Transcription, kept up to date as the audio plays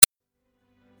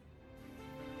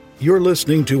You're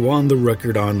listening to On the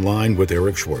Record Online with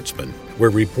Eric Schwartzman,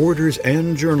 where reporters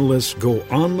and journalists go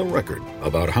on the record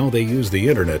about how they use the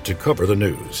internet to cover the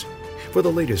news. For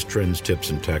the latest trends, tips,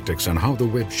 and tactics on how the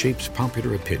web shapes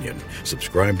popular opinion,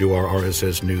 subscribe to our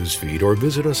RSS news feed or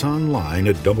visit us online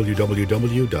at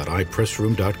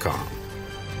www.ipressroom.com.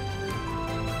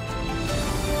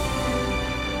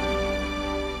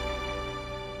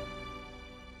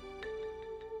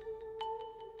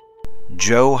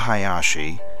 Joe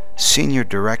Hayashi, Senior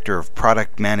Director of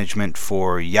Product Management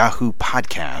for Yahoo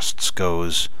Podcasts,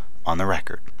 goes on the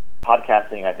record.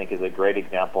 Podcasting, I think, is a great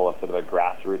example of sort of a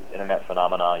grassroots internet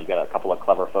phenomenon. You get a couple of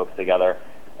clever folks together,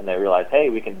 and they realize, hey,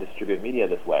 we can distribute media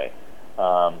this way.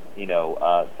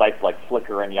 Sites like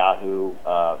Flickr and Yahoo,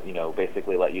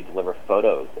 basically let you deliver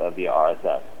photos via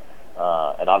RSS.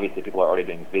 And obviously, people are already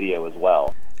doing video as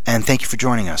well. And thank you for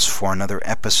joining us for another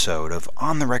episode of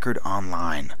On the Record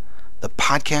Online, the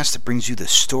podcast that brings you the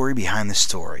story behind the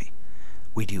story.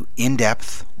 We do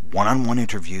in-depth, one-on-one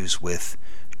interviews with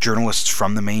journalists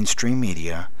from the mainstream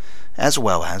media, as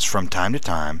well as, from time to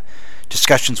time,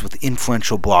 discussions with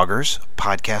influential bloggers,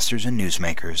 podcasters, and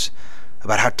newsmakers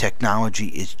about how technology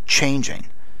is changing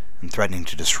and threatening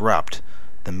to disrupt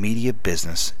the media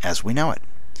business as we know it.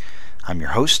 I'm your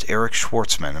host, Eric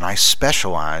Schwartzman, and I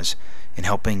specialize in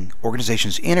helping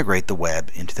organizations integrate the web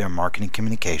into their marketing,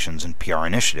 communications, and PR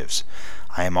initiatives.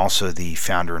 I am also the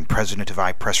founder and president of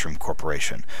iPressroom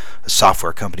Corporation, a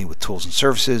software company with tools and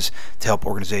services to help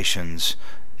organizations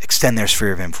extend their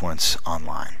sphere of influence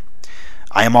online.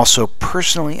 I am also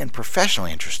personally and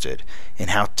professionally interested in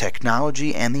how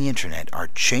technology and the internet are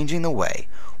changing the way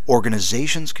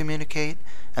organizations communicate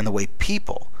and the way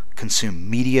people consume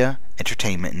media,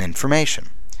 entertainment, and information.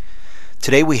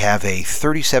 Today we have a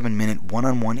 37-minute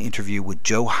one-on-one interview with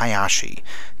Joe Hayashi,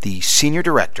 the Senior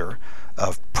Director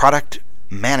of Product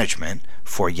Management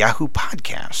for Yahoo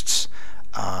Podcasts.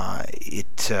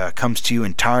 It comes to you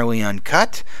entirely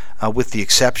uncut, with the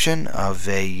exception of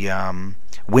a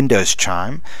Windows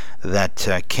chime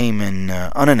that came in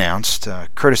unannounced,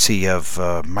 courtesy of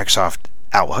Microsoft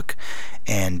Outlook,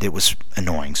 and it was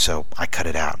annoying, so I cut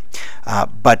it out.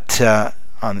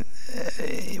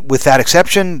 With that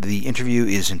exception, the interview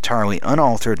is entirely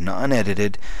unaltered and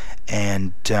unedited,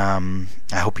 and I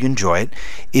hope you enjoy it.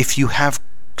 If you have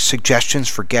suggestions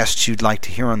for guests you'd like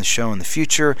to hear on the show in the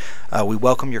future, we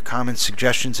welcome your comments,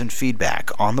 suggestions, and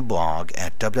feedback on the blog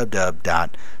at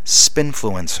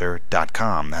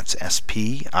www.spinfluencer.com. That's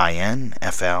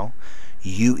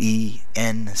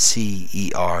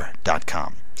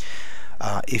SPINFLUENCER.com.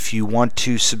 If you want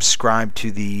to subscribe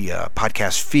to the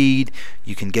podcast feed,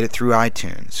 you can get it through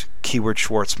iTunes, keyword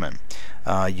Schwartzman.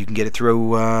 You can get it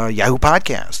through Yahoo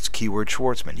Podcasts, keyword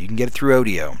Schwartzman. You can get it through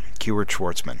Odeo, keyword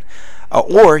Schwartzman.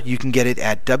 Or you can get it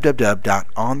at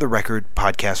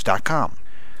www.ontherecordpodcast.com.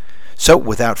 So,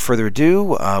 without further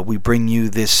ado, we bring you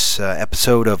this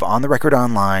episode of On the Record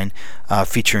Online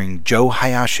featuring Joe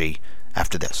Hayashi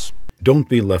after this. Don't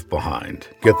be left behind.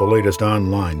 Get the latest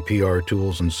online PR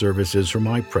tools and services from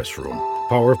iPressroom.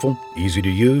 Powerful, easy to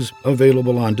use,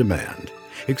 available on demand.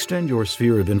 Extend your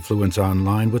sphere of influence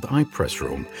online with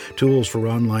iPressroom. Tools for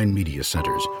online media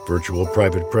centers, virtual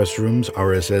private press rooms,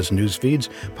 RSS news feeds,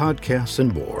 podcasts,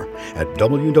 and more at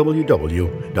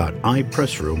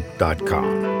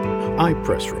www.ipressroom.com.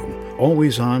 iPressroom,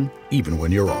 always on, even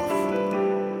when you're off.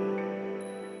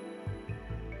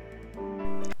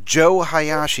 Joe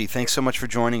Hayashi, thanks so much for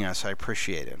joining us. I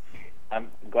appreciate it. I'm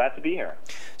glad to be here.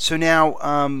 So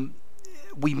now,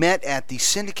 we met at the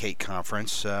Syndicate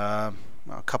conference a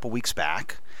couple weeks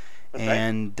back,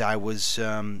 and I was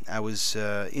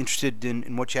interested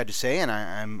in what you had to say, and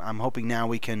I'm hoping now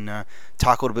we can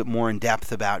talk a little bit more in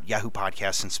depth about Yahoo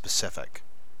Podcasts in specific.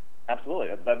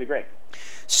 Absolutely, that'd be great.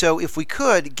 So if we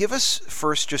could, give us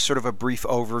first just sort of a brief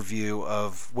overview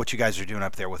of what you guys are doing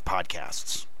up there with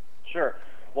podcasts. Sure.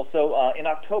 Well, so in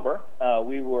October,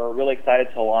 we were really excited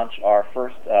to launch our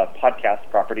first podcast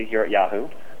property here at Yahoo.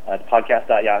 It's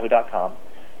podcast.yahoo.com.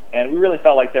 And we really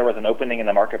felt like there was an opening in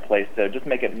the marketplace to just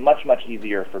make it much, much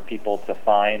easier for people to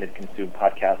find and consume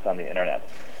podcasts on the internet.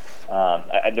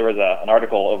 There was an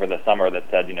article over the summer that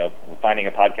said, finding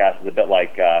a podcast is a bit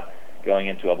like going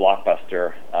into a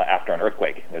Blockbuster after an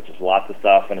earthquake. There's just lots of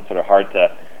stuff, and it's sort of hard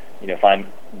to, find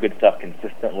good stuff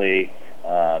consistently.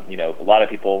 A lot of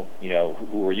people,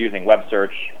 who were using web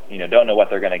search, don't know what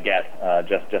they're going to get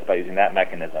just by using that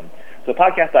mechanism. So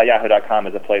podcast.yahoo.com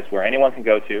is a place where anyone can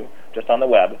go to just on the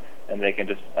web, and they can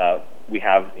just we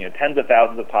have tens of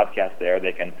thousands of podcasts there.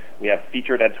 We have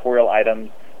featured editorial items.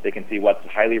 They can see what's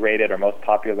highly rated or most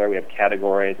popular. We have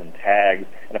categories and tags,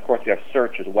 and of course we have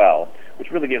search as well, which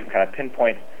really gives them kind of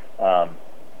pinpoint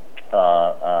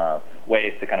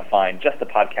ways to kind of find just the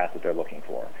podcast that they're looking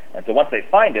for. And so once they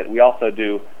find it, we also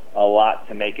do a lot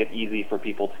to make it easy for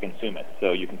people to consume it.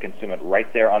 So you can consume it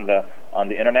right there on the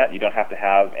internet. You don't have to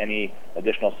have any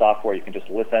additional software. You can just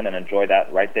listen and enjoy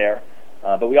that right there.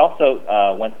 But we also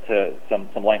went to some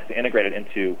lengths to integrate it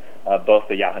into both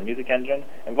the Yahoo Music Engine,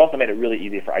 and we've also made it really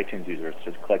easy for iTunes users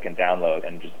to just click and download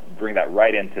and just bring that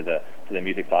right into the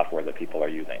music software that people are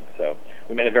using. So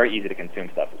we made it very easy to consume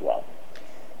stuff as well.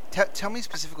 Tell me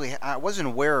specifically. I wasn't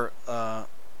aware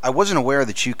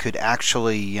that you could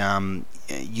actually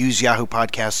use Yahoo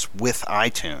Podcasts with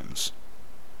iTunes.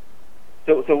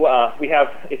 So we have.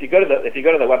 If you go to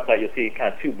the website, you'll see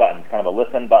kind of two buttons, kind of a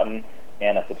listen button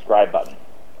and a subscribe button.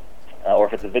 Or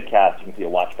if it's a vidcast, you can see a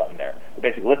watch button there. So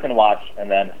basically, listen, watch,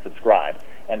 and then subscribe.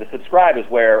 And the subscribe is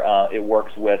where it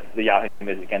works with the Yahoo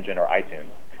Music Engine or iTunes.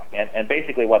 And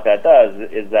basically, what that does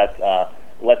is that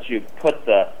lets you put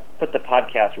the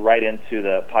podcast right into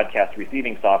the podcast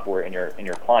receiving software in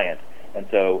your client. And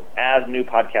so as new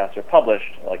podcasts are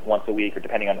published, like once a week or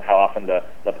depending on how often the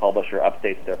publisher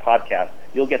updates their podcast,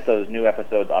 you'll get those new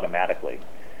episodes automatically.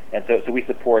 And so we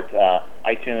support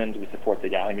iTunes, we support the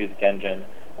Yahoo Music Engine,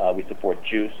 we support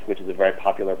Juice, which is a very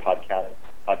popular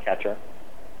podcatcher.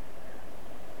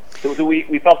 So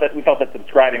we felt that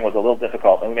subscribing was a little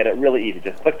difficult, and we made it really easy.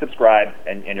 Just click subscribe,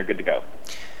 and you're good to go.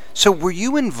 So were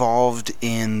you involved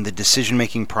in the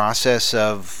decision-making process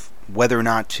of whether or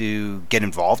not to get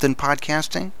involved in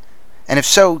podcasting? And if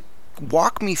so,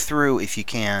 walk me through, if you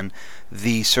can,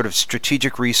 the sort of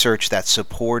strategic research that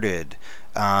supported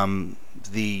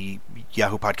the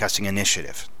Yahoo Podcasting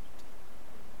Initiative.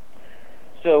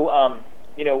 So, a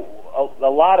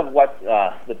lot of what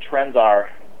the trends are,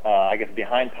 I guess,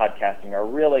 behind podcasting are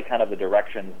really kind of the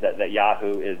directions that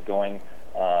Yahoo is going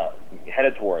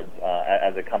headed towards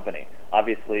as a company.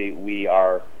 Obviously, we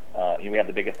are we have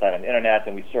the biggest site on the internet,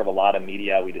 and we serve a lot of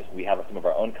media. We have some of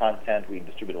our own content. We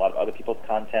distribute a lot of other people's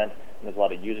content, and there's a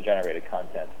lot of user-generated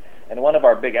content. And one of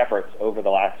our big efforts over the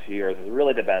last few years has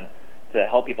really been to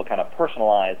help people kind of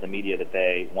personalize the media that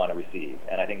they want to receive.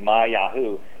 And I think My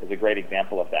Yahoo is a great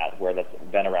example of that, where that's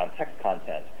been around text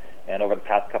content. And over the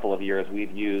past couple of years,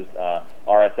 we've used the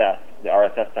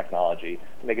RSS technology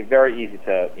to make it very easy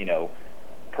to,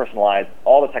 personalize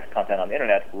all the text content on the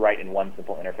internet right in one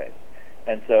simple interface.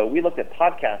 And so we looked at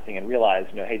podcasting and realized,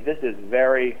 hey, this is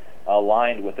very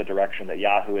aligned with the direction that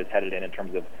Yahoo is headed in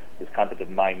terms of this concept of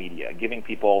My Media, giving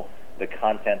people the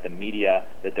content, the media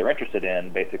that they're interested in,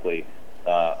 basically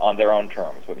on their own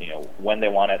terms, when they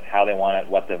want it, how they want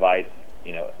it, what device,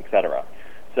 et cetera.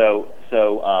 So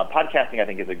podcasting, I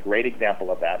think, is a great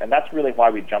example of that, and that's really why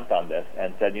we jumped on this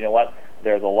and said, you know what,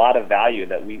 there's a lot of value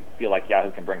that we feel like Yahoo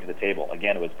can bring to the table.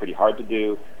 Again, it was pretty hard to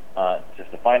do,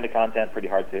 just to find the content, pretty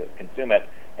hard to consume it,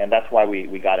 and that's why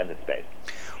we got into space.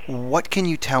 What can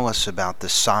you tell us about the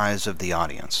size of the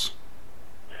audience?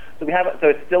 So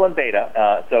it's still in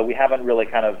beta, so we haven't really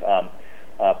kind of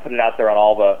put it out there on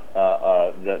all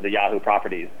the Yahoo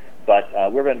properties, but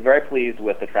we've been very pleased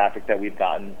with the traffic that we've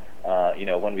gotten.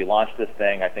 When we launched this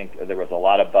thing, I think there was a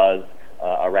lot of buzz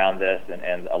around this,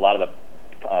 and a lot of the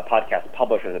podcast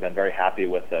publishers have been very happy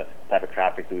with the type of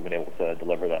traffic that we've been able to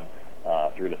deliver them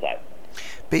through the site.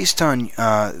 Based on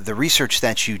the research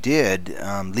that you did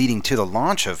leading to the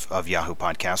launch of Yahoo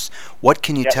Podcasts, what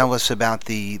can you tell us about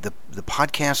the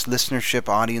podcast listenership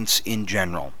audience in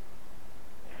general?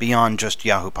 Beyond just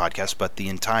Yahoo Podcasts, but the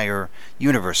entire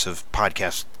universe of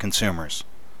podcast consumers.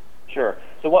 Sure.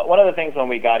 So one of the things when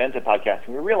we got into podcasting,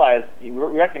 we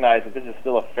recognized that this is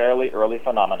still a fairly early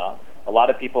phenomenon. A lot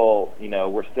of people,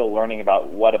 we're still learning about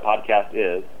what a podcast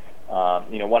is.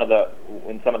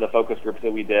 In some of the focus groups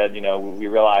that we did, we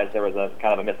realized there was a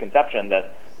kind of a misconception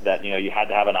that you had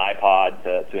to have an iPod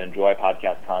to enjoy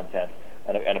podcast content,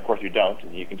 and of course you don't.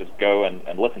 You can just go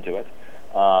and listen to it.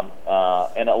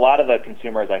 And a lot of the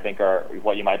consumers, I think, are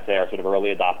what you might say are sort of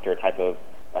early adopter type of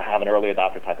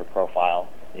profile.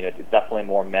 It's definitely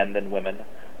more men than women,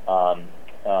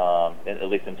 at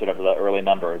least in sort of the early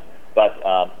numbers. But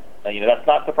that's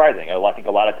not surprising. I think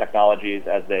a lot of technologies,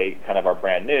 as they kind of are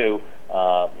brand new,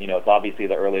 it's obviously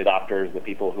the early adopters, the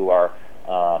people who are,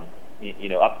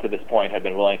 up to this point have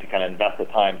been willing to kind of invest the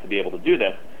time to be able to do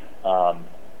this.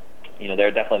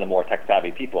 They're definitely the more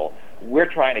tech-savvy people. We're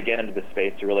trying to get into this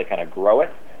space to really kind of grow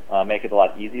it, make it a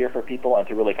lot easier for people, and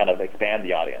to really kind of expand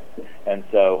the audience. And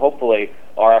so hopefully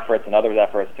our efforts and others'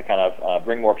 efforts to kind of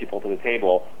bring more people to the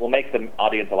table will make the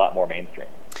audience a lot more mainstream.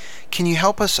 can you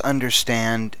help us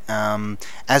understand,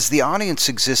 as the audience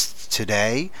exists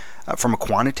today, from a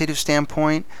quantitative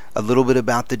standpoint, a little bit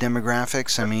about the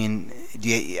demographics? I mean,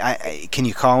 can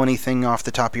you call anything off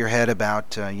the top of your head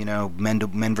about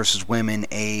men versus women,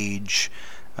 age,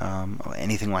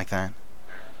 anything like that?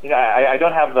 I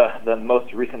don't have the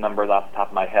most recent numbers off the top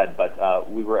of my head, but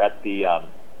we were at the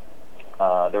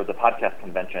there was a podcast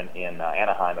convention in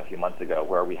Anaheim a few months ago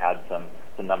where we had some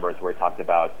numbers where we talked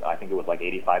about, I think it was like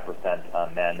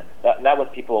 85% men. That was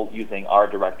people using our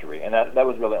directory, and that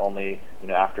was really only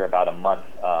after about a month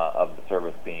of the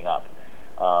service being up.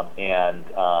 And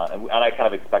I kind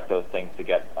of expect those things to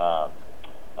get to,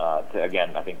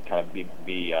 again, I think kind of be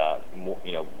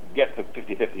get to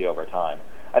 50-50 over time.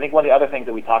 I think one of the other things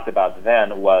that we talked about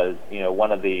then was,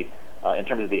 one of the in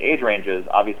terms of the age ranges,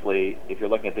 obviously, if you're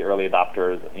looking at the early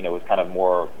adopters, it was kind of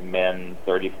more men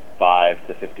 35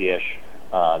 to 50-ish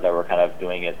that were kind of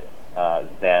doing it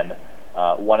then.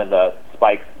 One of the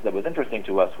spikes that was interesting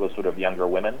to us was sort of younger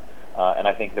women, and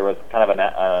I think there was kind of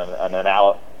an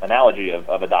analogy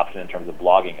of adoption in terms of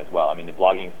blogging as well. I mean, the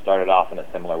blogging started off in a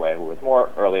similar way. It was more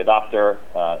early adopter,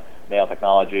 male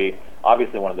technology.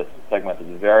 Obviously, one of the segments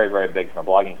that's very, very big from a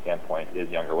blogging standpoint is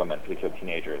younger women, particularly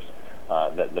teenagers,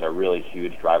 that are really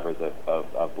huge drivers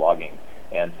of blogging.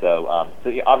 And so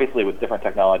obviously, with different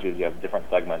technologies, you have different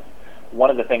segments. One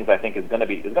of the things I think is going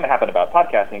to happen about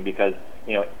podcasting, because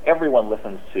everyone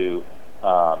listens to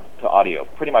audio.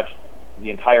 Pretty much the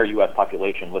entire U.S.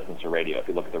 population listens to radio. If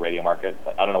you look at the radio market,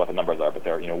 I don't know what the numbers are, but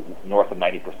they're north of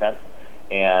 90%.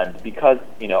 And because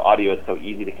audio is so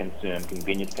easy to consume,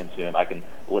 convenient to consume, I can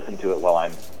listen to it while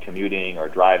I'm commuting or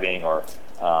driving or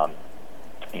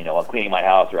while cleaning my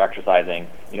house or exercising.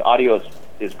 Audio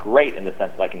is great in the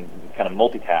sense that I can kind of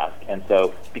multitask. And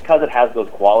so because it has those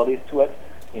qualities to it,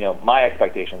 my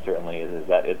expectation certainly is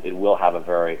that it will have a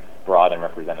very broad and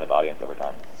representative audience over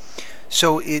time.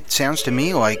 So it sounds to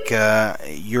me like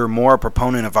you're more a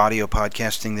proponent of audio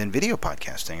podcasting than video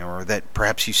podcasting, or that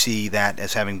perhaps you see that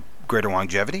as having greater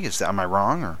longevity. Am I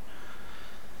wrong? Or?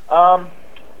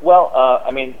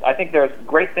 I mean, I think there's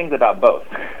great things about both,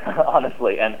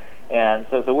 honestly, and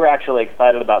so we're actually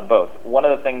excited about both. One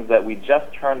of the things that we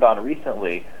just turned on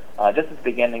recently, just at the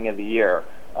beginning of the year,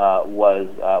 was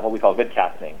what we call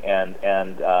vidcasting,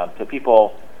 and so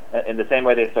people, in the same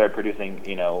way they started producing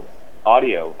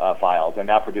audio files, they're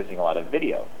now producing a lot of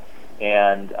video,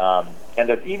 and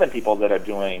there's even people that are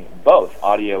doing both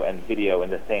audio and video in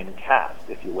the same cast,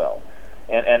 if you will,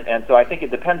 and so I think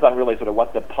it depends on really sort of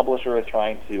what the publisher is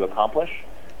trying to accomplish.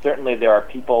 Certainly there are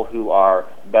people who are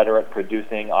better at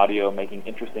producing audio, making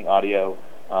interesting audio.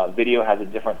 Video has a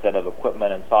different set of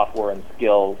equipment and software and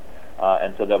skills.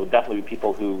 And so there will definitely be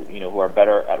people who are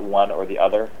better at one or the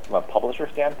other from a publisher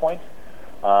standpoint.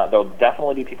 There will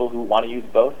definitely be people who want to use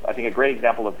both. I think a great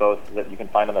example of both that you can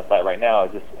find on the site right now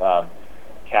is this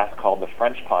cast called the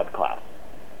French Pod Class.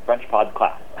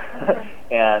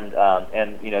 And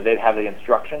they have the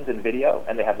instructions in video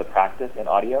and they have the practice in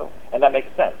audio, and that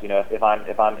makes sense. If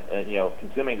I'm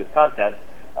consuming this content,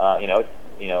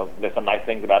 there's some nice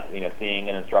things about seeing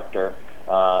an instructor.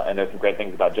 And there's some great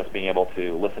things about just being able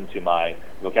to listen to my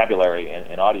vocabulary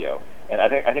in audio. And I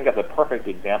think that's a perfect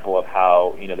example of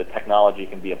how the technology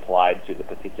can be applied to the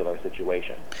particular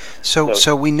situation.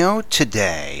 So we know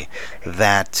today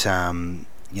that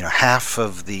half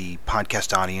of the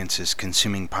podcast audience is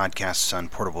consuming podcasts on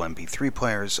portable MP3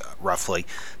 players, roughly.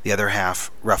 The other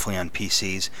half, roughly, on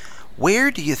PCs.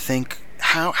 Where do you think?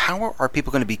 How are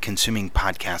people going to be consuming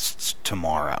podcasts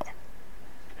tomorrow?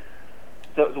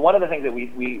 So one of the things that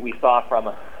we saw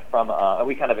from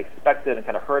we kind of expected and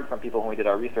kind of heard from people when we did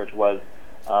our research was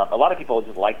a lot of people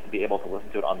just like to be able to listen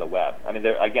to it on the web. I mean,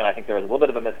 I think there is a little bit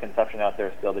of a misconception out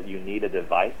there still that you need a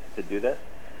device to do this.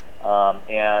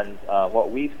 And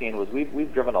what we've seen was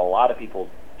we've driven a lot of people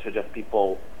to just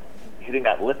people hitting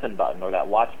that listen button or that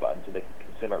watch button so they can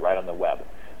consume it right on the web.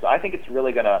 So I think it's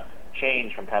really going to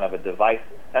change from kind of a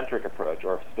device-centric approach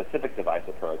or a specific device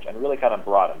approach and really kind of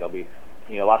broaden. There'll be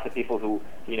lots of people who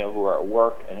are at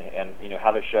work and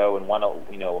have a show and want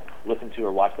to listen to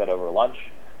or watch that over lunch.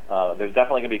 There's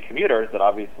definitely going to be commuters that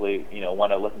obviously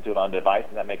want to listen to it on a device,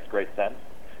 and that makes great sense.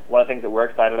 One of the things that we're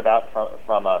excited about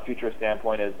from a future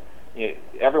standpoint is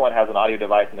everyone has an audio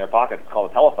device in their pocket. It's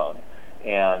called a telephone,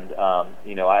 and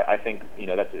I think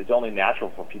it's only natural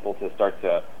for people to start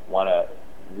to want to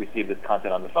receive this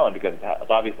content on the phone because it's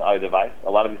obviously an audio device.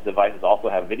 A lot of these devices also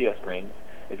have video screens.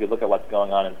 If you look at what's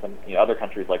going on in some other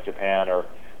countries like Japan or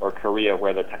Korea,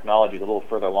 where the technology is a little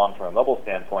further along from a mobile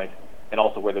standpoint, and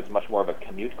also where there's much more of a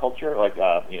commute culture, like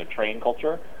train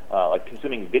culture, like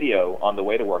consuming video on the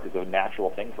way to work is a natural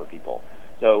thing for people.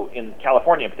 So in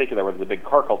California in particular, where there's a big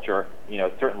car culture,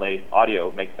 certainly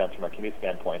audio makes sense from a commute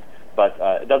standpoint, but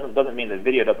it doesn't mean that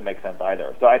video doesn't make sense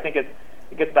either. So I think it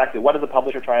gets back to what is the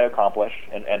publisher trying to accomplish,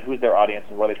 and who's their audience,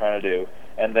 and what are they trying to do,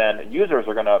 and then users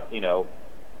are going to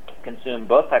consume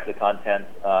both types of content,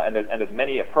 and there's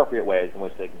many appropriate ways in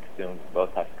which they can consume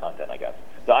both types of content, I guess.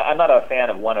 So I'm not a fan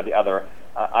of one or the other.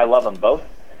 I love them both,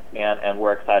 and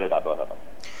we're excited about both of them.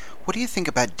 What do you think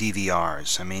about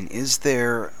DVRs? I mean, is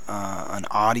there an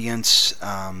audience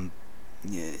through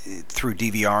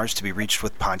DVRs to be reached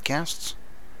with podcasts?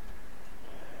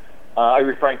 Are you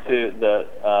referring to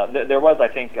there was, I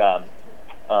think,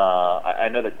 I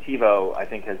know that TiVo, I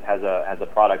think, has a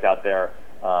product out there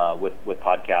with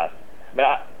podcasts. I mean,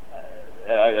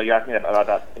 are you asking about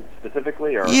that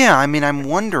specifically? Or? Yeah, I mean, I'm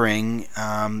wondering,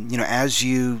 as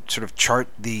you sort of chart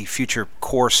the future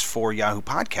course for Yahoo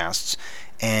Podcasts,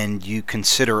 and you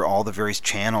consider all the various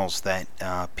channels that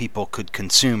people could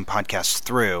consume podcasts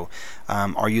through,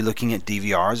 are you looking at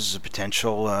DVRs as a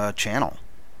potential channel?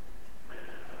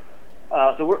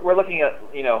 So we're looking at,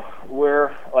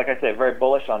 we're, like I say, very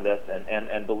bullish on this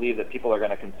and believe that people are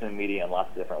going to consume media in lots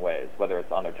of different ways, whether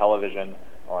it's on their television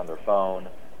or on their phone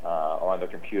or on their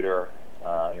computer,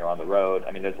 on the road.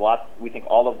 I mean, there's lots. We think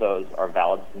all of those are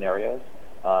valid scenarios.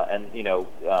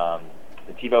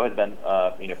 TiVo has been,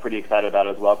 pretty excited about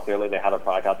it as well. Clearly, they have a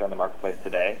product out there in the marketplace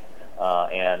today,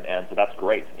 and so that's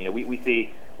great. We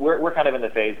see we're kind of in the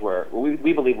phase where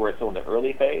we believe we're still in the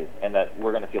early phase, and that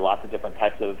we're going to see lots of different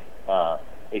types of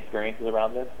experiences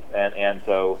around this, and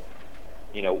so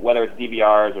whether it's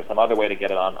DVRs or some other way to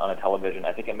get it on a television,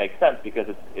 I think it makes sense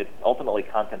because it's ultimately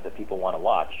content that people want to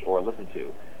watch or listen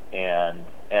to, and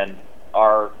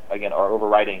our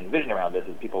overriding vision around this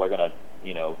is people are going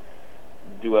to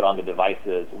do it on the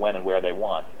devices when and where they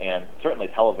want, and certainly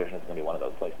television is going to be one of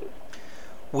those places.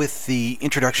 With the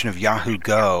introduction of Yahoo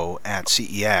Go at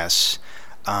CES,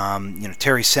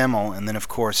 Terry Semel and then of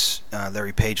course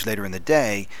Larry Page later in the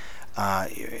day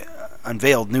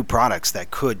unveiled new products that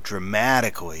could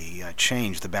dramatically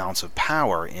change the balance of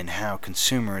power in how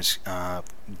consumers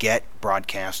get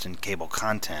broadcast and cable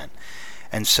content.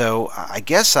 And so I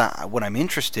guess what I'm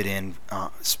interested in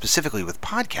specifically with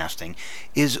podcasting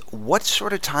is what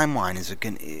sort of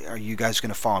timeline are you guys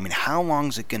going to follow? I mean, how long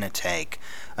is it going to take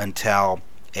until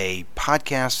a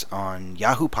podcast on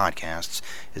Yahoo Podcasts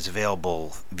is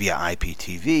available via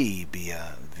IPTV,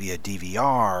 via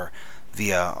DVR,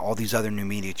 via all these other new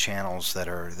media channels that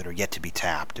are yet to be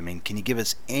tapped? I mean, can you give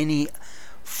us any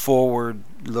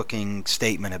forward-looking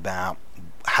statement about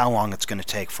how long it's going to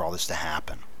take for all this to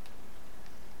happen?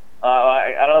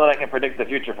 I don't know that I can predict the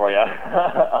future for you.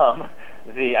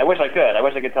 I wish I could. I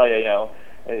wish I could tell you,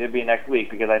 it'd be next week,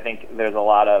 because I think there's a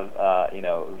lot of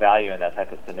value in that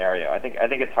type of scenario. I think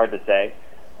it's hard to say.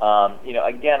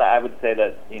 Again, I would say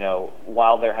that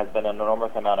while there has been an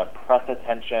enormous amount of press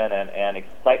attention and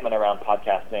excitement around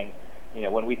podcasting,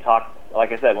 when we talked,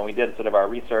 like I said, when we did sort of our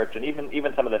research and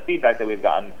even some of the feedback that we've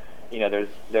gotten,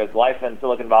 there's life in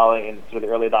Silicon Valley in sort of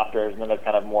the early adopters, and then there's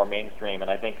kind of more mainstream. And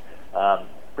I think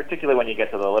particularly when you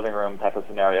get to the living room type of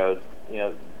scenarios,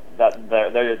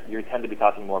 that you tend to be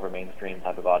talking more of a mainstream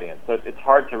type of audience. So it's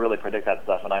hard to really predict that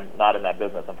stuff, and I'm not in that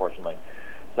business, unfortunately.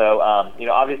 So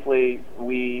obviously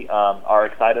we are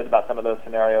excited about some of those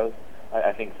scenarios.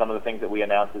 I think some of the things that we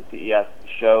announced at CES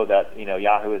show that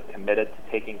Yahoo is committed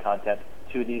to taking content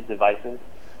to these devices.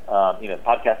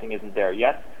 Podcasting isn't there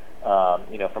yet.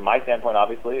 From my standpoint,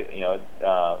 obviously,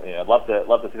 I'd love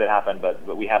to see that happen,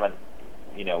 but we haven't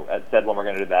said when we're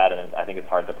going to do that, and I think it's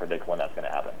hard to predict when that's going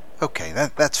to happen. Okay,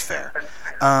 that's fair.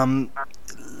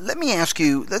 Let me ask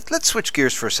you, let's switch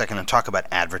gears for a second and talk about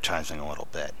advertising a little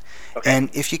bit. Okay. And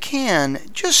if you can,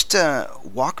 just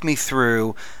walk me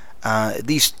through, at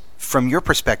least from your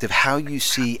perspective, how you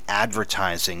see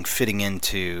advertising fitting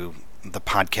into the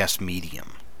podcast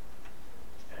medium.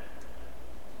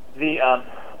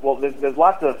 Well, there's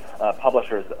lots of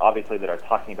publishers, obviously, that are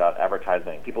talking about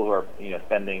advertising. People who are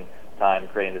spending time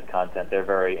creating this content. They're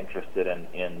very interested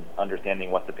in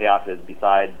understanding what the payoff is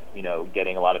besides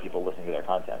getting a lot of people listening to their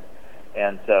content.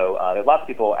 And so there's lots of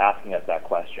people asking us that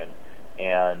question.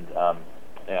 And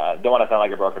I don't want to sound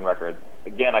like a broken record.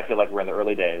 Again, I feel like we're in the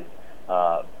early days.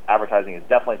 Advertising is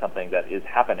definitely something that is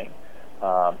happening.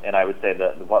 And I would say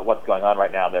that what's going on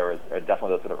right now, there are definitely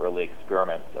those sort of early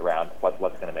experiments around what's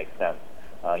going to make sense.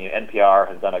 NPR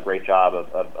has done a great job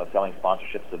of selling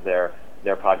sponsorships of their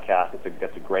podcast.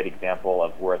 It's a great example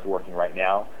of where it's working right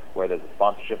now, where there's a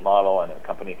sponsorship model and a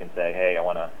company can say, hey, I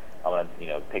want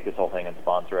to take this whole thing and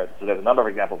sponsor it. So there's a number of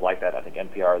examples like that. I think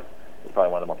NPR is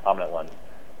probably one of the more prominent ones.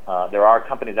 There are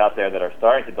companies out there that are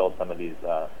starting to build some of these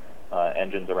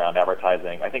engines around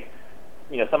advertising. I think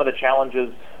some of the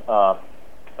challenges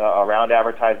around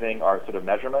advertising are sort of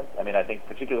measurement. I mean, I think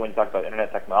particularly when you talk about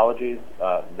internet technologies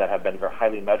that have been very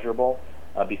highly measurable,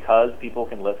 because people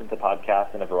can listen to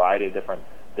podcasts in a variety of different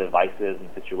devices and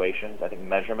situations, I think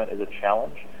measurement is a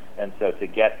challenge. And so to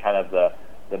get kind of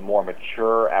the more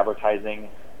mature advertising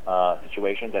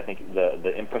situations, I think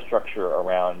the infrastructure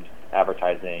around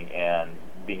advertising and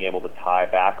being able to tie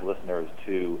back listeners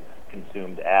to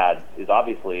consumed ads is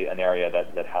obviously an area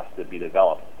that has to be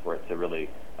developed for it to really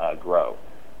grow.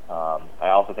 I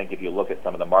also think if you look at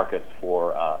some of the markets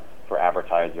for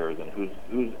advertisers and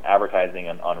who's advertising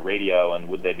on radio, and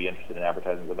would they be interested in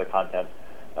advertising with their content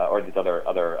or these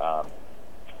other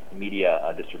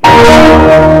media distribution.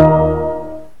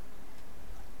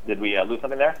 Did we lose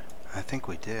something there? I think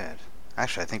we did.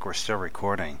 Actually, I think we're still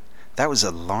recording. That was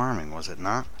alarming, was it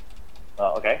not?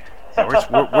 Okay. Yeah,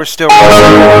 we're still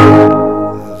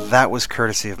recording. That was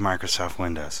courtesy of Microsoft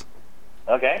Windows.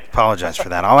 Okay. Apologize for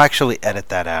that. I'll actually edit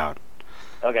that out.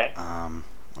 Okay.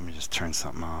 Let me just turn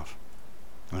something off.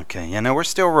 Okay. Yeah, no, we're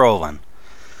still rolling.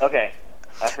 Okay.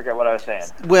 I forget what I was saying.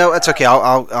 Well, that's okay.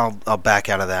 I'll back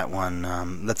out of that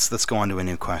one. Let's go on to a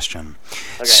new question.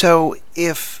 Okay. So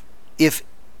if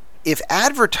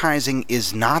advertising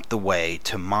is not the way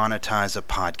to monetize a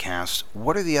podcast,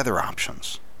 what are the other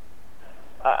options?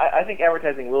 I think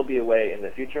advertising will be a way in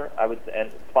the future.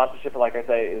 And sponsorship, like I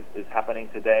say, is happening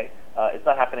today. It's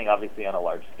not happening obviously on a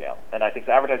large scale, and I think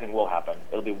advertising will happen.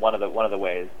 It'll be one of the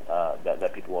ways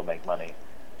that people will make money.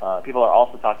 People are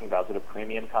also talking about sort of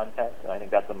premium content, and I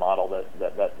think that's a model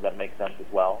that makes sense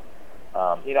as well.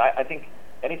 I think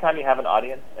anytime you have an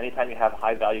audience, anytime you have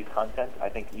high value content, I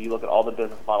think you look at all the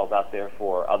business models out there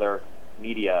for other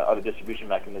media, other distribution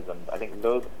mechanisms. I think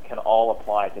those can all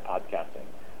apply to podcasting.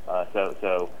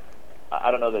 So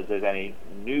I don't know that there's any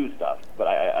new stuff, but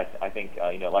I think,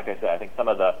 like I said, I think some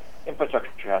of the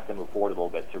infrastructure has to move forward a little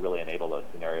bit to really enable those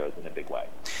scenarios in a big way.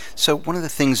 So one of the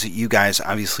things that you guys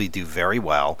obviously do very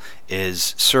well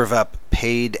is serve up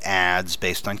paid ads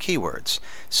based on keywords.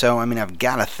 So, I mean, I've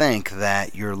got to think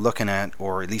that you're looking at,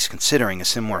 or at least considering, a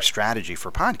similar strategy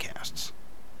for podcasts.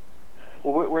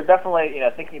 Well, we're definitely,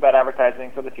 thinking about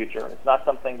advertising for the future. It's not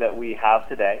something that we have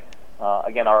today.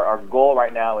 Again, our goal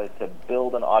right now is to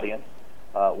build an audience.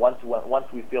 Once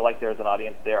we feel like there's an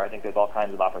audience there, I think there's all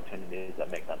kinds of opportunities that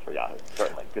make sense for Yahoo.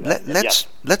 Certainly.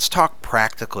 Let's talk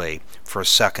practically for a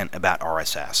second about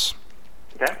RSS.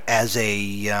 Okay. As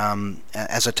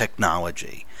a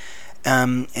technology,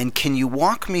 and can you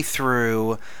walk me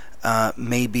through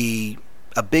maybe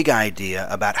a big idea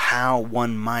about how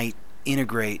one might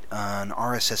integrate an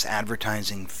RSS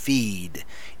advertising feed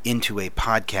into a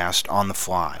podcast on the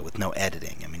fly with no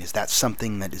editing? I mean, is that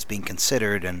something that is being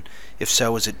considered, and if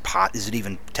so, is it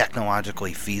even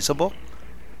technologically feasible?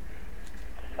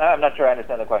 I'm not sure I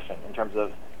understand the question in terms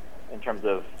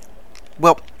of.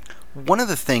 Well, one of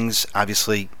the things,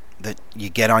 obviously, that you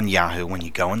get on Yahoo when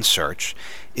you go and search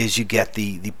is you get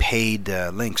the paid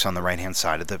links on the right-hand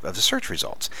side of the search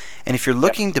results. And if you're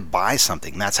looking to buy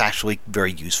something, that's actually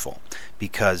very useful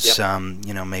because,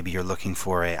 maybe you're looking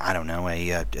for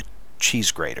a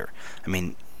cheese grater. I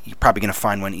mean, you're probably going to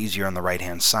find one easier on the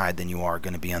right-hand side than you are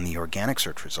going to be on the organic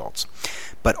search results.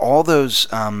 But all those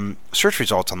search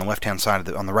results on the right-hand side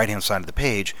of the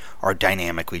page are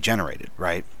dynamically generated,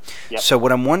 right? Yep. So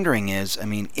what I'm wondering is, I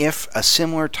mean, if a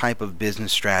similar type of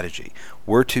business strategy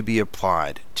were to be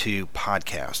applied to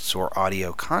podcasts or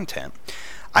audio content,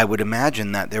 I would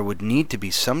imagine that there would need to be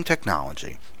some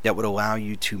technology that would allow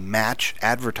you to match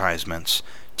advertisements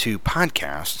to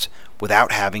podcasts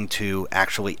without having to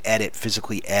actually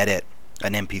physically edit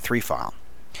an MP3 file.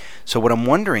 So what I'm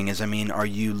wondering is, I mean, are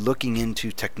you looking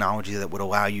into technology that would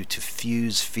allow you to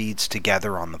fuse feeds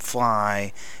together on the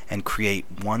fly and create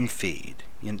one feed?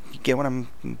 You get what I'm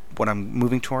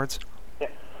moving towards? Yeah.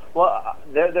 Well,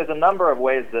 there's a number of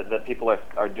ways that people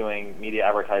are doing media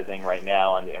advertising right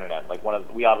now on the internet. Like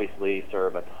we obviously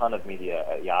serve a ton of media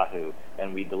at Yahoo,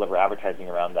 and we deliver advertising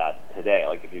around that today.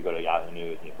 Like if you go to Yahoo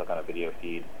News and you click on a video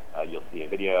feed, you'll see a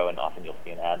video, and often you'll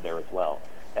see an ad there as well.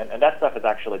 And that stuff is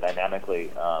actually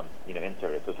dynamically,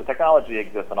 inserted. So technology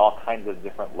exists on all kinds of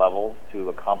different levels to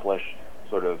accomplish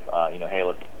sort of, hey,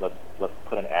 let's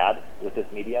put an ad with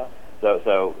this media.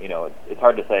 So it's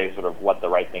hard to say sort of what the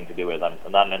right thing to do is. I'm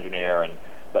not an engineer,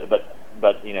 but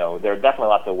there are definitely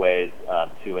lots of ways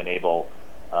to enable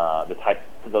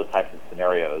those types of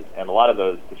scenarios, and a lot of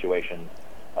those situations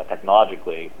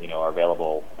technologically, are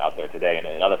available out there today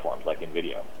in other forms, like in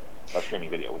video. streaming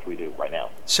video, which we do right now.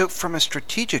 So from a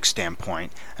strategic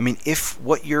standpoint, I mean, if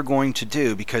what you're going to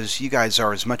do, because you guys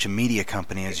are as much a media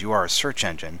company as you are a search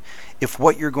engine, if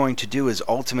what you're going to do is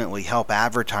ultimately help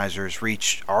advertisers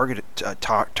reach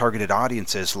targeted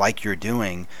audiences like you're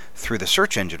doing through the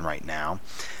search engine right now,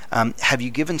 have you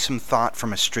given some thought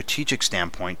from a strategic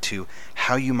standpoint to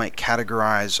how you might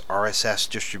categorize RSS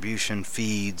distribution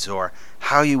feeds, or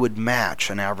how you would match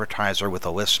an advertiser with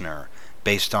a listener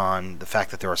based on the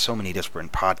fact that there are so many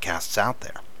different podcasts out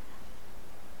there?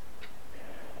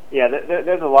 Yeah,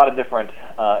 there's a lot of different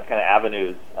kind of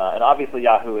avenues, and obviously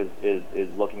Yahoo is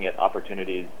looking at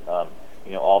opportunities,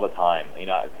 all the time.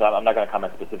 So I'm not going to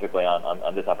comment specifically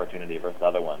on this opportunity versus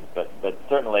other ones, but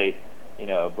certainly,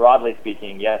 broadly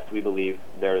speaking, yes, we believe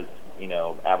there's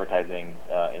advertising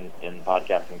in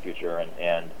podcasting future,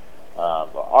 and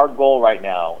our goal right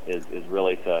now is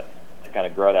really to kind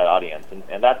of grow that audience,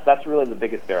 and that's really the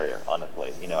biggest barrier,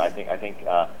 honestly. I think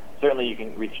certainly you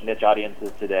can reach niche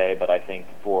audiences today, but I think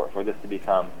for this to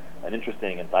become an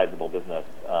interesting and sizable business,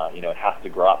 it has to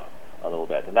grow up a little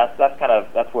bit, and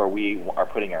that's where we are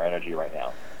putting our energy right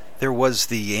now. There was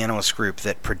the analyst group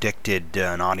that predicted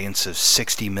an audience of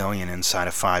 60 million inside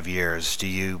of 5 years. Do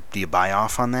you buy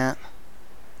off on that?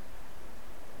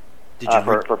 Did you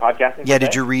for podcasting? Yeah,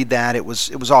 did you read that? It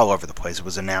was all over the place. It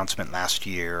was an announcement last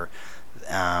year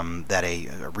that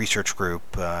a research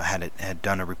group had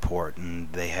done a report,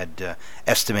 and they had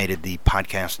estimated the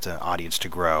podcast audience to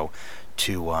grow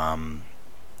to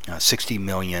 60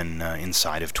 million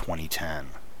inside of 2010.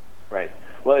 Right.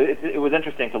 Well, it was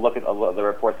interesting to look at the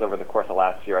reports over the course of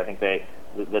last year. I think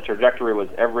the trajectory was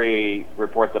every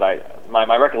report that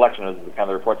my recollection is kind of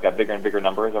the reports got bigger and bigger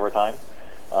numbers over time.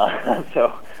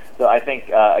 So I think,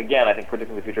 again, I think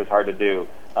predicting the future is hard to do.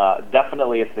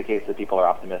 Definitely it's the case that people are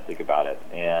optimistic about it.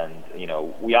 And,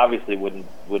 we obviously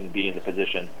wouldn't be in the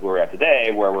position where we're at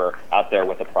today, where we're out there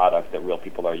with a product that real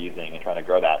people are using and trying to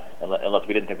grow that, unless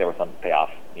we didn't think there was some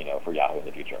payoff, for Yahoo in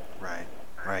the future. Right.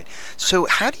 So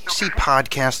how do you see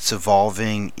podcasts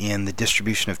evolving in the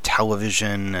distribution of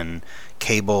television and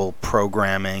cable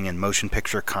programming and motion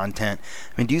picture content?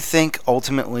 I mean, do you think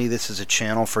ultimately this is a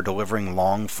channel for delivering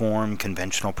long-form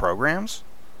conventional programs?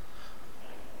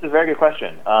 It's a very good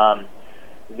question. One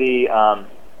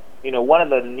of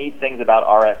the neat things about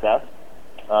RSS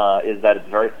is that it's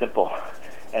very simple,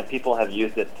 and people have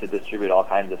used it to distribute all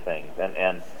kinds of things.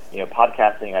 And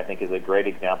podcasting, I think, is a great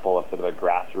example of sort of a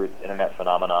grassroots internet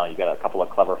phenomenon. You get a couple of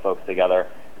clever folks together,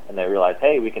 and they realize,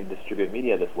 hey, we can distribute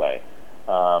media this way.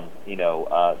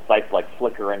 Sites like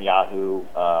Flickr and Yahoo,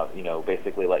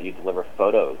 basically let you deliver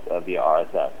photos via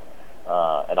RSS.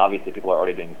 And obviously, people are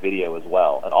already doing video as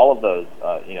well. And all of those,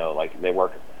 they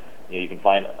work. You can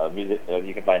find music,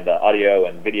 you can find audio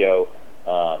and video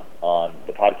on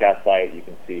the podcast site. You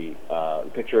can see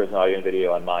pictures and audio and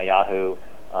video on My Yahoo.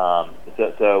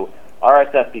 So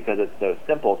RSS, because it's so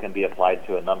simple, can be applied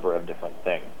to a number of different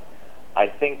things. I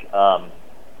think, so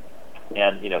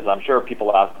I'm sure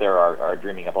people out there are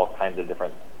dreaming of all kinds of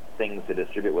different things to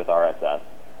distribute with RSS.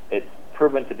 It's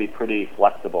proven to be pretty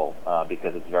flexible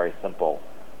because it's very simple.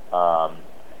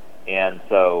 And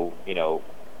so,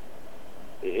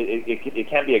 it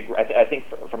can be, I think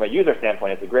from a user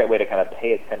standpoint, it's a great way to kind of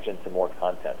pay attention to more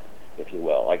content, if you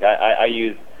will. Like I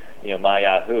use, My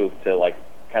Yahoo to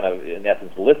kind of, in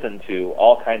essence, listen to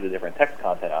all kinds of different text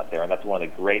content out there, and that's one of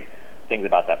the great things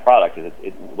about that product is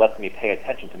it lets me pay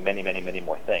attention to many, many, many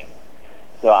more things.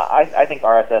 So I think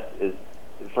RSS is,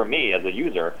 for me as a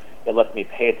user, it lets me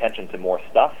pay attention to more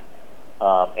stuff,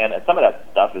 and some of that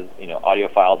stuff is audio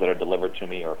files that are delivered to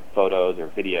me, or photos or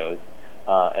videos,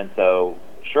 and so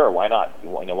sure, why not?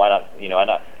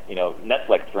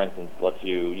 Netflix, for instance, lets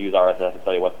you use RSS to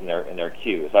tell you what's in their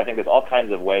queue. So I think there's all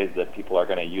kinds of ways that people are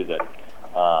going to use it.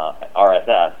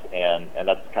 RSS, and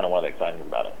that's kind of one of the exciting things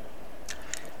about it.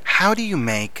 How do you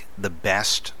make the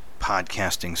best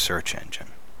podcasting search engine?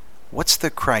 What's the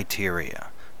criteria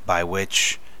by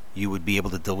which you would be able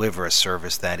to deliver a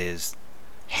service that is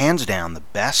hands down the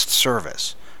best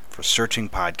service for searching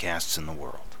podcasts in the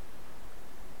world?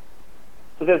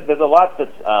 So there's a lot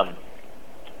that's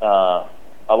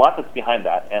behind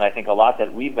that, and I think a lot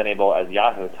that we've been able as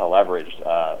Yahoo to leverage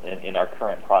in our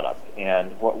current product.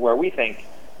 And where we think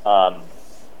one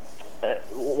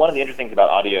of the interesting things about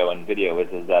audio and video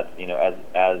is that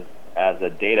as a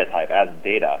data type, as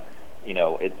data,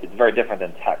 it's very different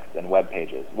than text and web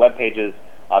pages. Web pages,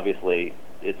 obviously,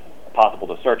 it's possible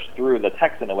to search through the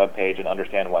text in a web page and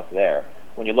understand what's there.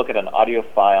 When you look at an audio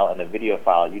file and a video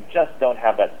file, you just don't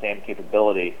have that same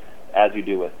capability as you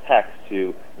do with text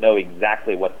to know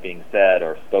exactly what's being said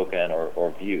or spoken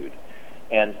or viewed.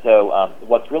 And so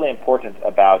what's really important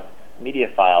about media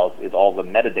files is all the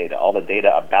metadata, all the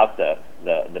data about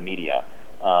the media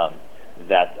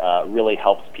that really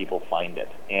helps people find it.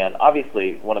 And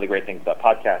obviously, one of the great things about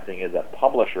podcasting is that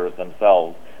publishers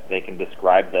themselves, they can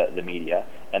describe the media,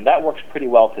 and that works pretty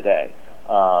well today.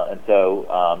 And so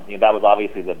that was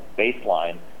obviously the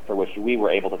baseline for which we were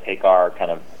able to take our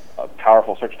kind of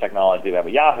powerful search technology we have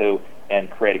at Yahoo and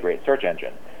create a great search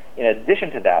engine. In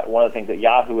addition to that, one of the things that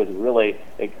Yahoo has really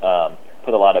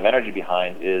put a lot of energy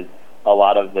behind is a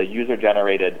lot of the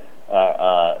user-generated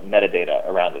metadata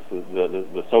around this,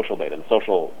 the social data, the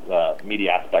social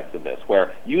media aspects of this,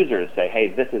 where users say, hey,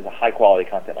 this is high-quality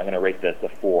content. I'm going to rate this a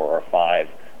 4 or a 5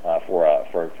 for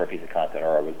a piece of content,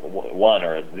 or a 1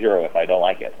 or a 0 if I don't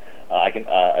like it.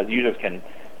 Users can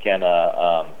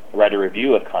write a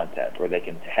review of content, or they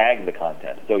can tag the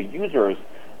content. So users,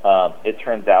 it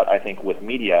turns out, I think, with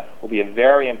media, will be a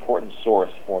very important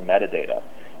source for metadata.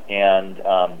 And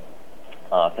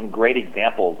some great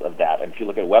examples of that. And if you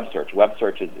look at web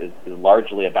search is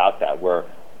largely about that, where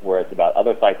it's about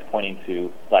other sites pointing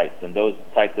to sites, and those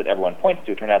sites that everyone points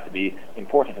to turn out to be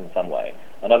important in some way.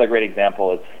 Another great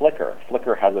example is Flickr.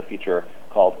 Flickr has a feature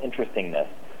called Interestingness,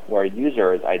 where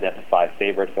users identify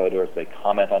favorite photos, they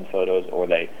comment on photos, or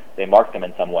they mark them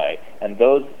in some way. And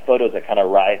those photos that kind of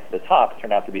rise to the top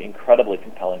turn out to be incredibly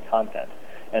compelling content.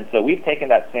 And so we've taken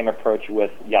that same approach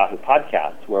with Yahoo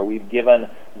Podcasts, where we've given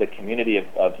the community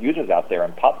of users out there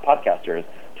and podcasters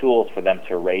tools for them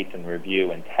to rate and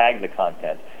review and tag the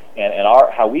content. And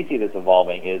how we see this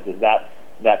evolving is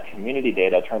that community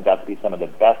data turns out to be some of the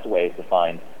best ways to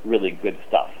find really good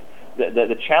stuff.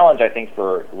 The challenge, I think,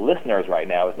 for listeners right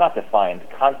now is not to find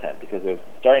content, because there's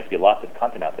starting to be lots of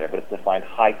content out there, but it's to find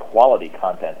high-quality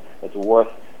content that's worth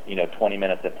 20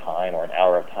 minutes of time or an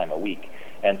hour of time a week.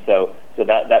 And so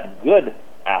that good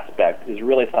aspect is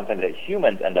really something that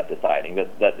humans end up deciding.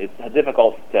 That it's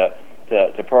difficult to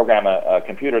program a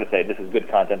computer to say this is good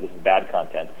content, this is bad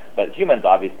content. But humans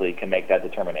obviously can make that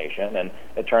determination, and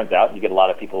it turns out you get a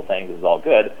lot of people saying this is all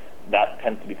good. That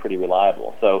tends to be pretty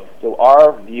reliable. So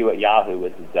our view at Yahoo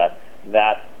is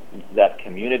that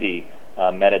community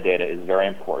metadata is very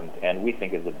important, and we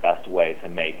think is the best way to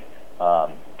make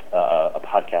a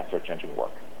podcast search engine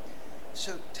work.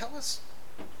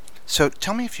 So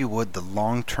tell me, if you would, the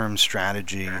long-term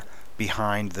strategy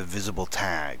behind the visible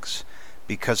tags,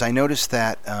 because I noticed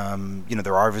that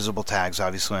there are visible tags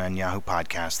obviously on Yahoo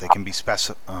Podcasts. They can be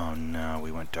Oh no,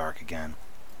 we went dark again.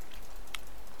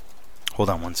 Hold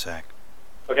on one sec.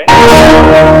 Okay.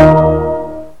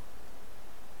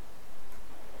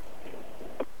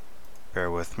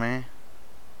 Bear with me.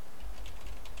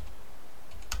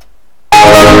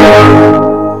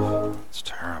 It's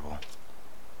terrible.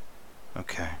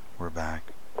 Okay, we're back.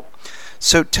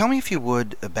 So tell me, if you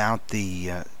would, about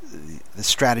the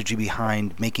strategy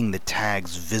behind making the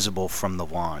tags visible from the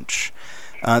launch.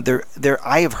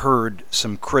 I have heard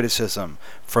some criticism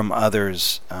from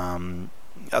others,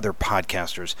 other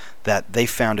podcasters, that they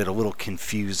found it a little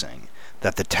confusing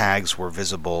that the tags were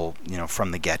visible,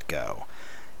 from the get-go.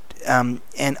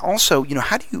 And also,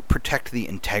 how do you protect the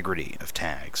integrity of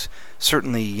tags?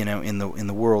 Certainly, in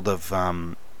the world of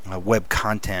web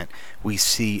content, we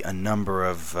see a number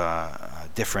of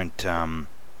different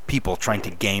people trying to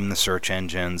game the search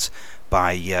engines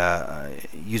by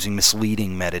using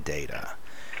misleading metadata.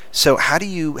 So how do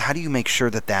you make sure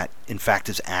that in fact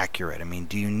is accurate? I mean,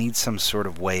 do you need some sort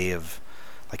of way of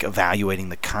evaluating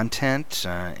the content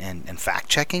and fact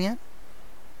checking it?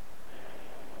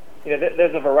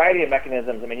 There's a variety of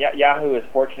mechanisms. I mean, Yahoo is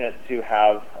fortunate to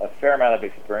have a fair amount of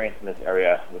experience in this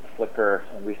area with Flickr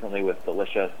and recently with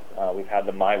Delicious. We've had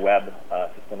the MyWeb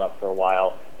system up for a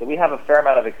while. So we have a fair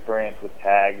amount of experience with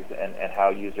tags and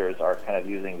how users are kind of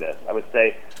using this. I would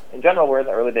say, in general, we're in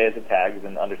the early days of tags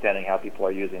and understanding how people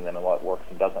are using them and what works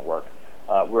and doesn't work.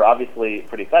 We're obviously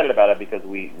pretty excited about it because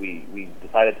we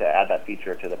decided to add that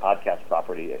feature to the podcast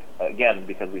property, again,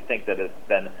 because we think that it's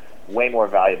been way more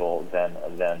valuable than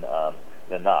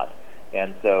not.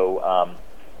 And so,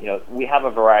 we have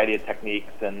a variety of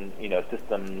techniques and,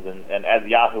 systems, and as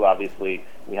Yahoo, obviously,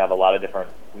 we have a lot of different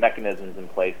mechanisms in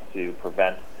place to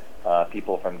prevent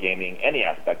people from gaming any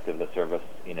aspect of the service,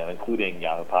 including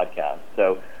Yahoo Podcasts.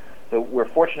 So we're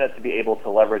fortunate to be able to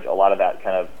leverage a lot of that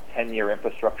kind of 10-year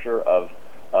infrastructure of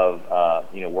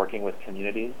working with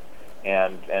communities,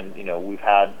 and we've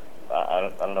had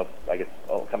I don't know, I guess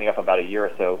coming up about a year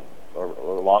or so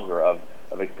or longer of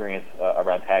experience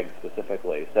around tags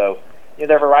specifically. So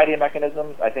there are a variety of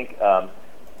mechanisms. I think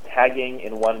tagging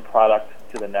in one product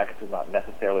to the next is not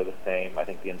necessarily the same. I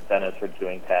think the incentives for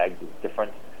doing tags is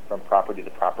different from property to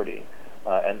property.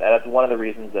 And that's one of the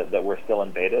reasons that we're still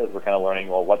in beta, is we're kind of learning,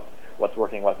 well, what's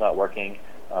working, what's not working.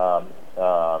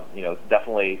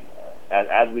 Definitely,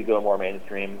 as we go more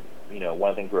mainstream, one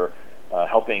of the things we're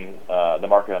helping the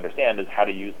market understand is how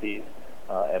to use these,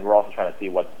 and we're also trying to see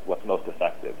what's most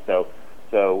effective. So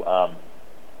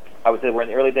I would say we're in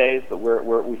the early days, but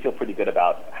we feel pretty good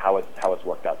about how it's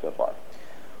worked out so far.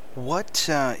 What's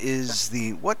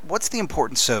the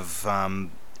importance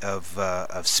of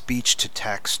speech to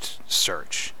text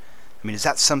search? I mean, is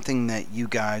that something that you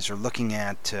guys are looking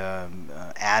at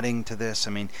adding to this?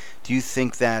 I mean, do you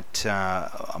think that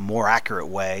a more accurate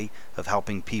way of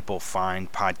helping people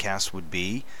find podcasts would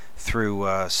be through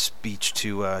speech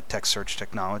to text search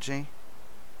technology?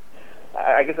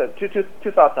 I guess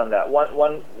two thoughts on that.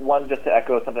 One, just to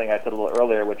echo something I said a little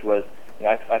earlier, which was,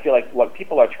 I feel like what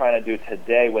people are trying to do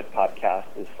today with podcasts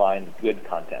is find good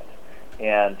content.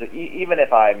 And so even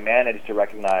if I manage to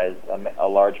recognize a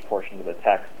large portion of the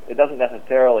text, it doesn't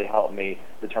necessarily help me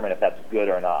determine if that's good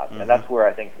or not. Mm-hmm. And that's where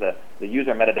I think the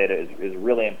user metadata is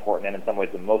really important, and in some ways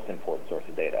the most important source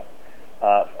of data.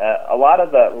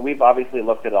 We've obviously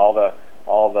looked at all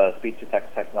the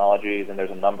speech-to-text technologies, and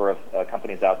there's a number of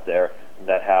companies out there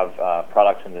that have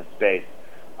products in this space.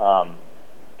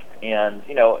 And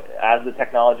as the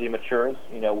technology matures,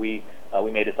 we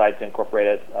may decide to incorporate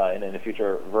it in a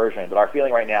future version. But our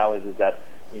feeling right now is that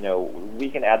we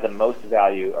can add the most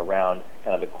value around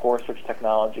kind of the core search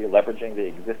technology, leveraging the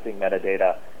existing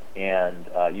metadata, and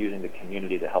using the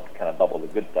community to help kind of bubble the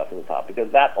good stuff at the top,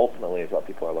 because that ultimately is what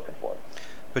people are looking for.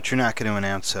 But you're not going to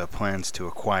announce plans to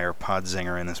acquire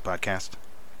Podzinger in this podcast?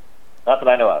 Not that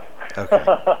I know of. Okay.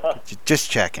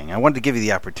 Just checking. I wanted to give you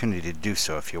the opportunity to do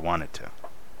so if you wanted to.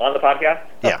 On the podcast?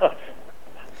 Yeah.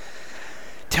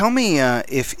 Tell me,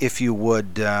 if you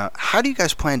would, how do you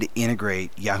guys plan to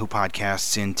integrate Yahoo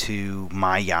Podcasts into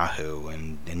My Yahoo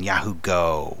and Yahoo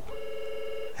Go?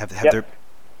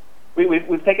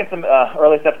 We've taken some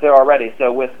early steps there already.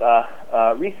 So with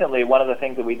recently, one of the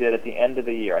things that we did at the end of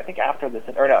the year, I think after this,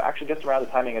 or no, actually just around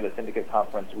the timing of the Syndicate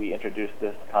conference, we introduced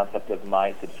this concept of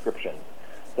My Subscriptions.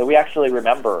 So we actually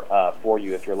remember for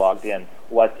you, if you're logged in,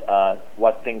 what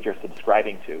things you're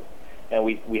subscribing to. And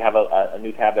we have a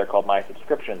new tab there called My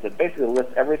Subscriptions that basically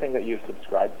lists everything that you've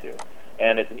subscribed to.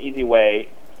 And it's an easy way,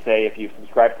 say, if you've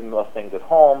subscribed to most things at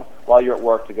home while you're at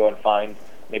work, to go and find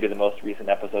maybe the most recent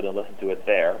episode and listen to it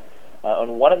there.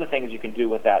 And one of the things you can do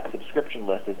with that subscription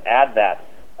list is add that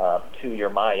to your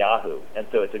My Yahoo. And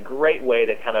so it's a great way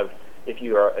to kind of, if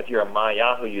you're a My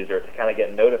Yahoo user, to kind of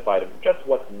get notified of just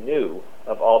what's new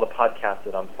of all the podcasts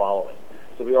that I'm following.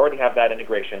 So we already have that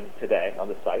integration today on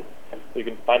the site. So you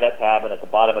can find that tab, and at the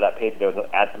bottom of that page there's an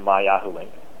Add to My Yahoo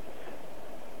link.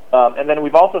 And then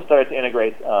we've also started to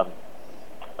integrate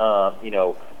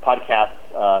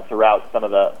podcasts throughout some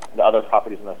of the other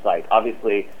properties on the site.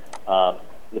 Obviously,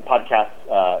 the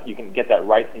podcasts, you can get that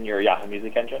right in your Yahoo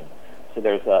Music engine. So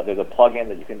there's a plugin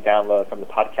that you can download from the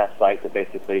podcast site that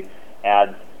basically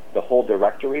adds the whole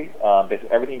directory.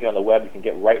 Basically everything you get on the web, you can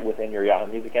get right within your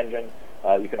Yahoo Music engine.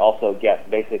 You can also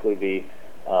get basically the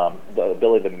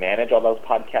ability to manage all those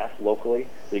podcasts locally.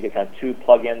 So you get kind of two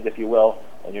plugins, if you will,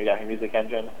 in your Yahoo Music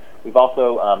engine. We've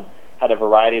also had a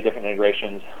variety of different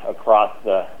integrations across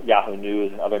the Yahoo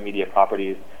News and other media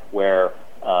properties where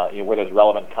there's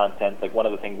relevant content. Like one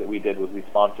of the things that we did was we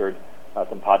sponsored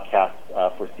some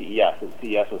podcasts for CES that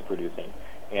CES was producing,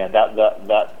 and that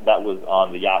was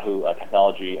on the Yahoo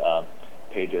technology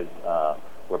pages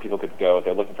where people could go if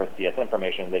they're looking for CES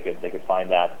information. They could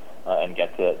find that and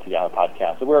get to Yahoo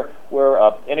Podcasts. So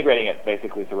we're integrating it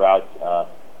basically throughout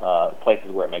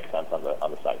places where it makes sense on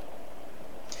the site.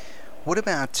 What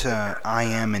about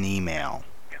IM and email?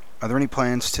 Are there any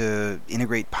plans to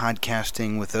integrate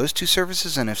podcasting with those two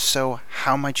services? And if so,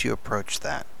 how might you approach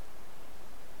that?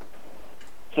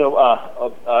 So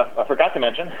I forgot to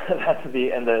mention that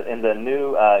in the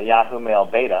new Yahoo Mail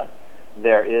beta,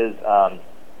 there is an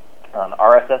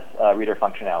RSS reader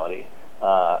functionality,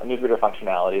 newsreader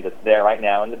functionality that's there right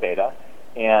now in the beta,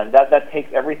 and that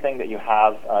takes everything that you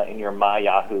have in your My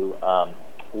Yahoo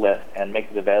list and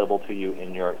makes it available to you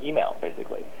in your email,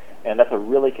 basically. And that's a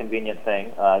really convenient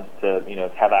thing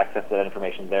to have access to that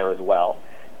information there as well.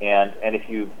 And if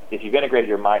you've integrated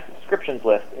your My Subscriptions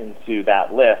list into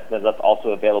that list, then that's also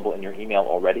available in your email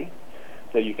already.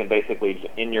 So you can basically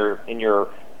in your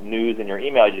news in your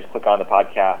email, you just click on the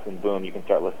podcast and boom, you can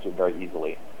start listening very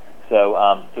easily.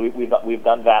 So we've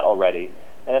done that already.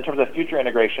 And in terms of future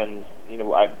integrations,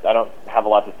 I don't have a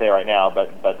lot to say right now,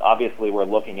 but obviously we're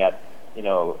looking at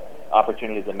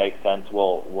opportunities that make sense.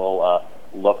 We'll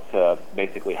look to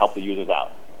basically help the users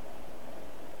out.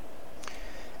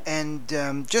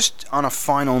 And just on a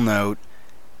final note,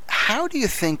 how do you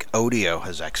think Odeo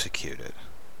has executed?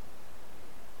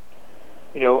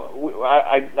 I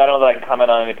don't know that I can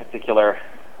comment on any particular.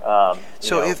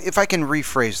 If I can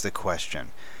rephrase the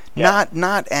question,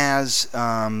 not as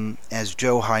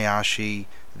Joe Hayashi,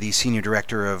 the senior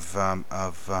director of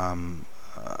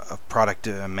product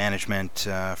management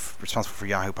responsible for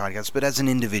Yahoo Podcasts, but as an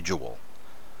individual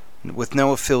with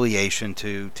no affiliation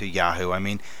to Yahoo. I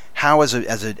mean, how as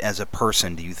a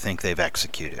person do you think they've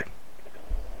executed?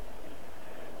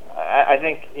 I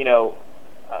think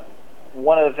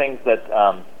one of the things that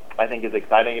I think is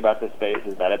exciting about this space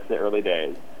is that it's the early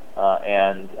days,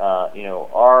 and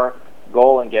our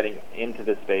goal in getting into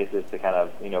this space is to kind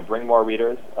of bring more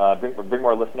readers, bring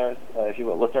more listeners, if you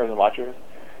will, listeners and watchers.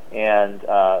 And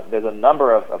there's a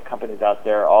number of companies out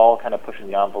there all kind of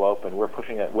pushing the envelope, and we're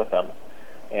pushing it with them.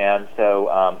 And so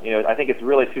I think it's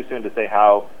really too soon to say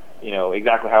how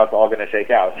exactly how it's all going to shake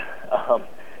out.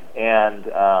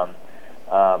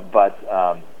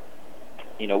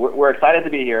 We're excited to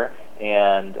be here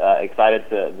and excited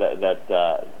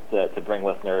to bring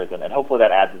listeners, and hopefully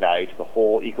that adds value to the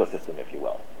whole ecosystem, if you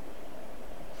will.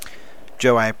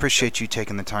 Joe, I appreciate you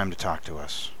taking the time to talk to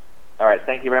us. All right.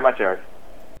 Thank you very much, Eric.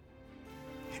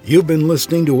 You've been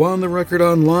listening to On the Record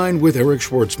Online with Eric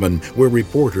Schwartzman, where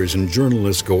reporters and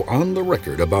journalists go on the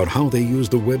record about how they use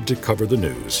the web to cover the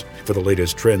news. For the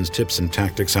latest trends, tips, and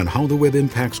tactics on how the web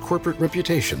impacts corporate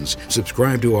reputations,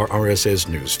 subscribe to our RSS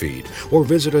news feed or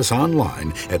visit us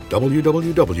online at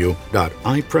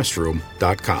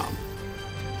www.ipressroom.com.